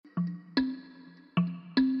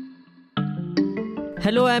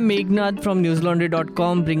Hello, I'm Meghnad from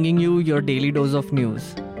newslaundry.com bringing you your daily dose of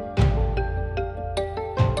news.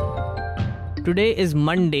 Today is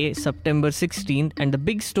Monday, September 16th, and the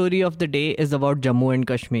big story of the day is about Jammu and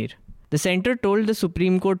Kashmir. The centre told the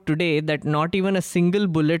Supreme Court today that not even a single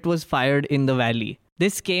bullet was fired in the valley.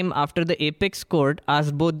 This came after the apex court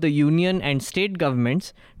asked both the union and state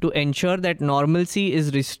governments to ensure that normalcy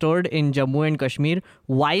is restored in Jammu and Kashmir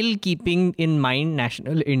while keeping in mind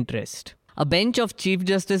national interest. A bench of Chief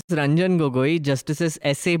Justice Ranjan Gogoi, Justices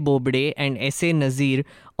S.A. Bobde and S.A. Nazir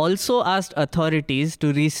also asked authorities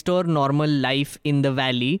to restore normal life in the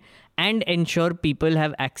valley and ensure people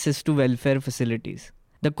have access to welfare facilities.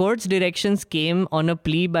 The court's directions came on a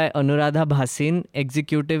plea by Anuradha Bhasin,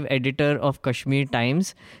 executive editor of Kashmir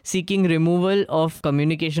Times, seeking removal of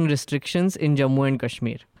communication restrictions in Jammu and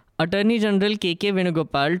Kashmir. Attorney General K.K.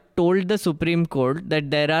 Venugopal told the Supreme Court that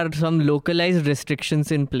there are some localized restrictions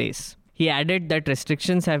in place. He added that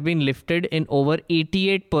restrictions have been lifted in over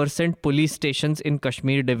 88% police stations in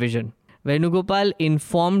Kashmir division. Venugopal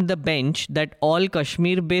informed the bench that all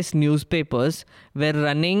Kashmir-based newspapers were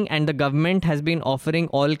running and the government has been offering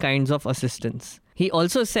all kinds of assistance. He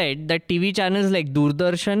also said that TV channels like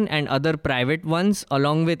Doordarshan and other private ones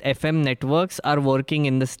along with FM networks are working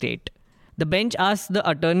in the state. The bench asked the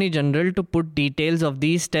Attorney General to put details of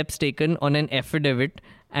these steps taken on an affidavit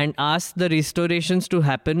and asked the restorations to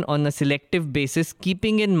happen on a selective basis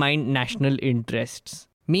keeping in mind national interests.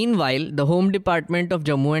 Meanwhile, the Home Department of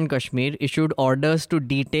Jammu and Kashmir issued orders to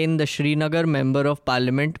detain the Srinagar Member of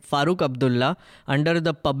Parliament Farooq Abdullah under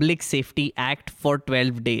the Public Safety Act for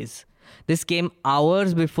 12 days. This came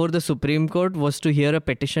hours before the Supreme Court was to hear a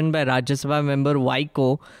petition by Rajya Sabha member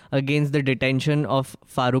Vaiko against the detention of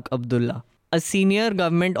Farooq Abdullah. A senior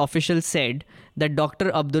government official said that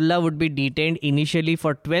Dr. Abdullah would be detained initially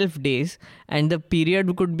for 12 days and the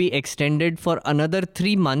period could be extended for another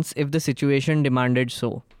 3 months if the situation demanded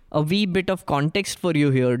so. A wee bit of context for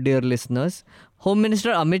you here, dear listeners. Home Minister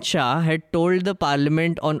Amit Shah had told the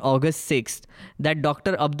Parliament on August 6th that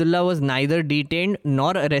Dr. Abdullah was neither detained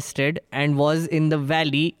nor arrested and was in the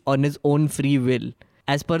valley on his own free will.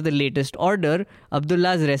 As per the latest order,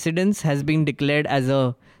 Abdullah's residence has been declared as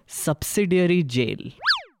a subsidiary jail.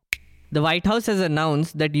 The White House has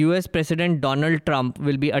announced that US President Donald Trump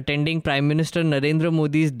will be attending Prime Minister Narendra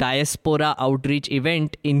Modi's diaspora outreach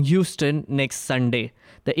event in Houston next Sunday.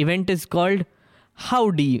 The event is called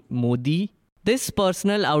Howdy Modi. This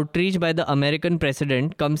personal outreach by the American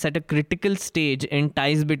president comes at a critical stage in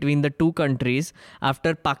ties between the two countries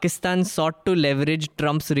after Pakistan sought to leverage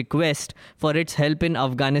Trump's request for its help in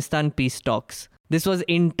Afghanistan peace talks. This was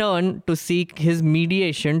in turn to seek his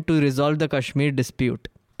mediation to resolve the Kashmir dispute.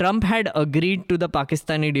 Trump had agreed to the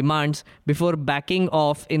Pakistani demands before backing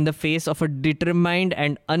off in the face of a determined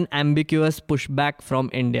and unambiguous pushback from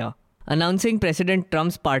India. Announcing President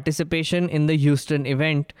Trump's participation in the Houston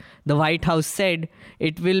event, the White House said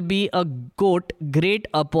it will be a great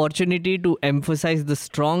opportunity to emphasize the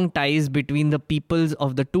strong ties between the peoples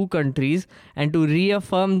of the two countries and to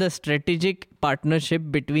reaffirm the strategic partnership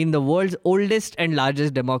between the world's oldest and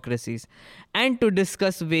largest democracies, and to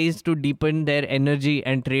discuss ways to deepen their energy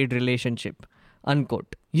and trade relationship.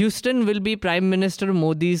 Unquote. Houston will be Prime Minister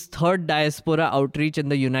Modi's third diaspora outreach in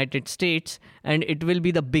the United States, and it will be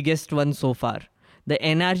the biggest one so far. The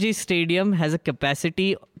NRG Stadium has a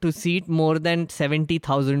capacity to seat more than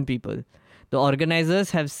 70,000 people. The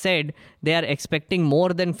organizers have said they are expecting more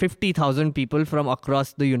than 50,000 people from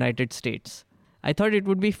across the United States. I thought it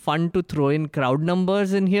would be fun to throw in crowd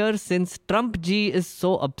numbers in here since Trump G is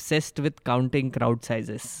so obsessed with counting crowd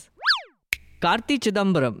sizes. Karti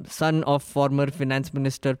Chidambaram, son of former Finance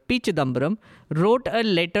Minister P. Chidambaram, wrote a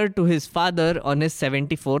letter to his father on his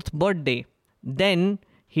 74th birthday. Then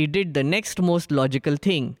he did the next most logical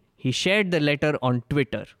thing. He shared the letter on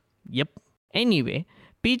Twitter. Yep. Anyway,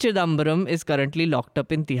 P. Chidambaram is currently locked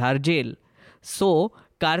up in Tihar jail. So,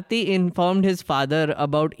 Karti informed his father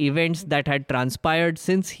about events that had transpired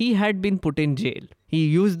since he had been put in jail. He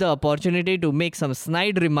used the opportunity to make some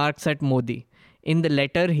snide remarks at Modi. In the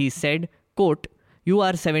letter, he said, quote, "You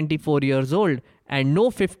are 74 years old and no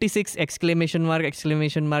 56 !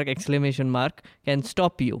 Can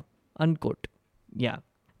stop you." Unquote. Yeah.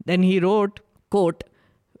 Then he wrote, quote,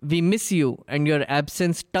 "We miss you and your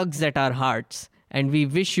absence tugs at our hearts and we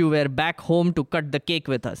wish you were back home to cut the cake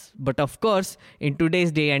with us. But of course, in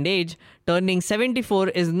today's day and age, turning 74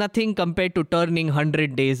 is nothing compared to turning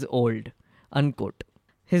 100 days old." Unquote.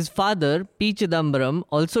 His father, P. Chidambaram,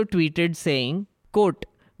 also tweeted saying, quote,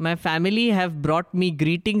 "My family have brought me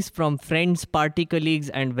greetings from friends, party colleagues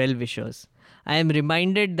and well-wishers. I am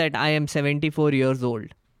reminded that I am 74 years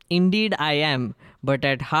old. Indeed I am, but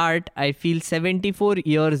at heart I feel 74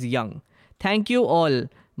 years young. Thank you all.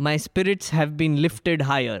 My spirits have been lifted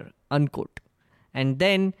higher." Unquote. And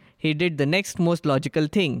then he did the next most logical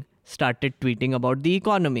thing, started tweeting about the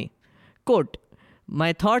economy. Quote,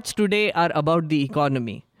 "My thoughts today are about the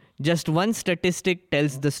economy. Just one statistic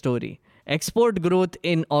tells the story. Export growth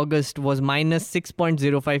in August was minus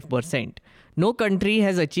 6.05%. No country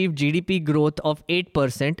has achieved GDP growth of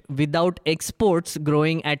 8% without exports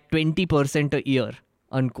growing at 20% a year."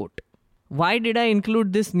 Unquote. Why did I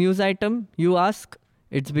include this news item, you ask?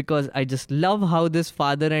 It's because I just love how this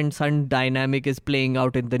father and son dynamic is playing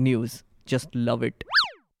out in the news. Just love it.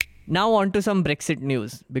 Now on to some Brexit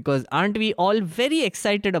news, because aren't we all very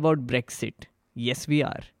excited about Brexit? Yes, we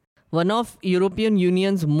are. One of European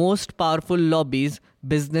Union's most powerful lobbies,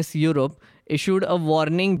 Business Europe, issued a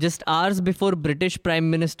warning just hours before British Prime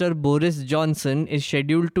Minister Boris Johnson is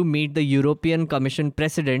scheduled to meet the European Commission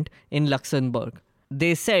President in Luxembourg.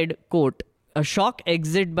 They said, quote, "A shock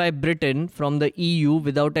exit by Britain from the EU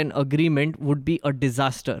without an agreement would be a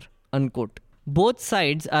disaster," unquote. Both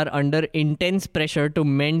sides are under intense pressure to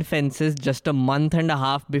mend fences just a month and a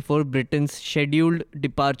half before Britain's scheduled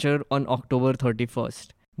departure on October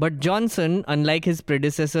 31st. But Johnson, unlike his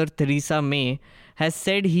predecessor Theresa May, has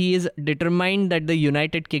said he is determined that the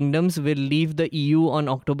United Kingdoms will leave the EU on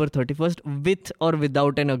October 31st with or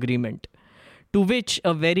without an agreement. To which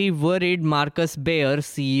a very worried Marcus Baer,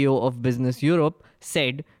 CEO of Business Europe,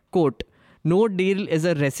 said, quote, "No deal is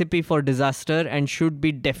a recipe for disaster and should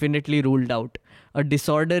be definitely ruled out. A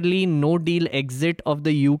disorderly no-deal exit of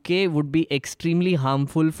the UK would be extremely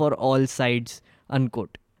harmful for all sides,"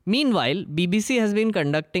 unquote. Meanwhile, BBC has been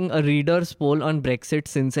conducting a readers' poll on Brexit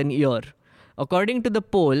since an year. According to the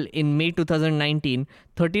poll, in May 2019,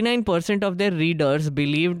 39% of their readers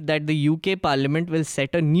believed that the UK Parliament will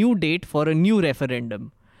set a new date for a new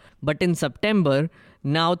referendum. But in September,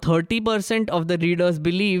 now 30% of the readers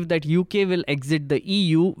believe that UK will exit the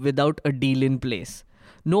EU without a deal in place.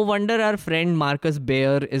 No wonder our friend Marcus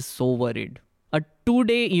Baer is so worried. A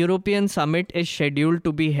 2-day European summit is scheduled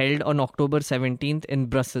to be held on October 17th in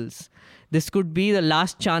Brussels. This could be the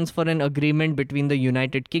last chance for an agreement between the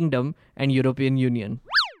United Kingdom and European Union.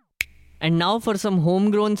 And now for some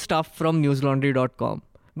homegrown stuff from newslaundry.com.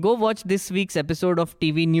 Go watch this week's episode of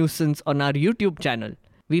TV Nuisance on our YouTube channel.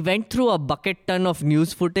 We went through a bucket ton of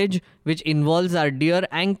news footage which involves our dear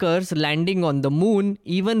anchors landing on the moon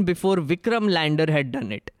even before Vikram lander had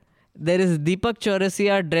done it. There is Deepak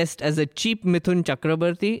Chaurasia dressed as a cheap Mithun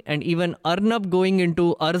Chakrabarti and even Arnab going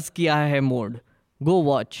into Arz Kiya Hai mode. Go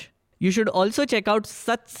watch. You should also check out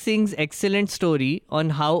Sat Singh's excellent story on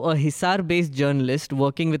how a Hisar-based journalist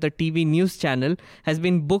working with a TV news channel has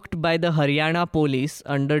been booked by the Haryana police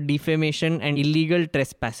under defamation and illegal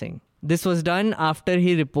trespassing. This was done after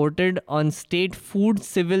he reported on State Food,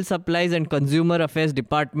 Civil Supplies and Consumer Affairs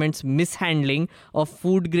Department's mishandling of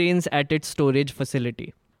food grains at its storage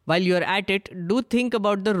facility. While you're at it, do think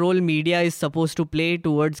about the role media is supposed to play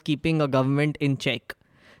towards keeping a government in check.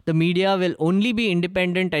 The media will only be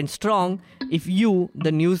independent and strong if you,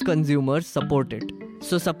 the news consumers, support it.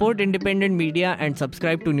 So support independent media and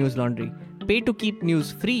subscribe to News Laundry. Pay to keep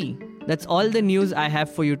news free. That's all the news I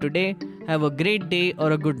have for you today. Have a great day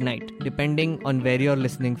or a good night, depending on where you're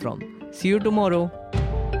listening from. See you tomorrow.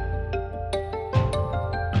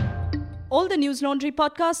 All the News Laundry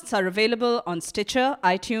podcasts are available on Stitcher,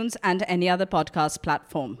 iTunes, and any other podcast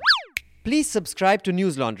platform. Please subscribe to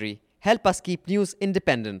News Laundry. Help us keep news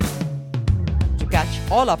independent. To catch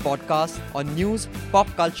all our podcasts on news, pop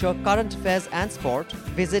culture, current affairs, and sport,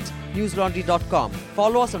 visit newslaundry.com.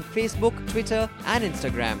 Follow us on Facebook, Twitter, and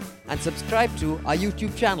Instagram, and subscribe to our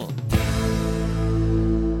YouTube channel.